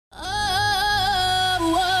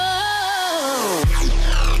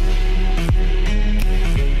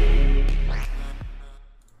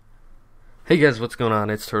Hey guys, what's going on?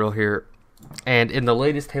 It's Turtle here, and in the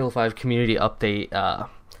latest Halo 5 community update,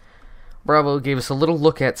 Bravo gave us a little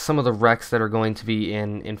look at some of the wrecks that are going to be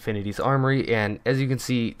in Infinity's Armory, and as you can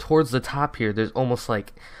see, towards the top here, there's almost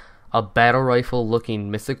like a battle rifle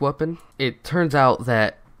looking mythic weapon. It turns out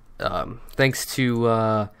that, thanks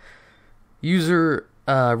to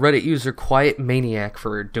Reddit user Quiet Maniac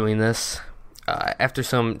for doing this, after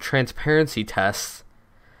some transparency tests,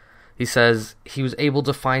 he says he was able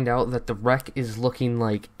to find out that the wreck is looking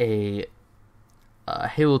like a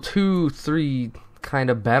Halo 2, 3 kind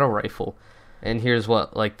of battle rifle. And here's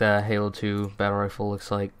what like the Halo 2 battle rifle looks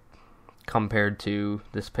like compared to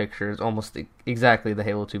this picture. It's almost exactly the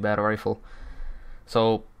Halo 2 battle rifle.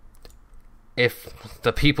 So if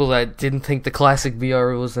the people that didn't think the classic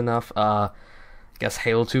VR was enough, I guess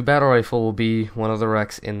Halo 2 battle rifle will be one of the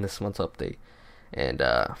wrecks in this month's update. And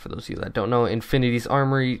for those of you that don't know, Infinity's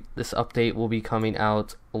Armory, this update will be coming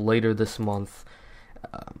out later this month.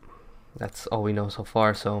 That's all we know so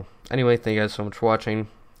far. So anyway, thank you guys so much for watching.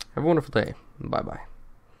 Have a wonderful day. Bye-bye.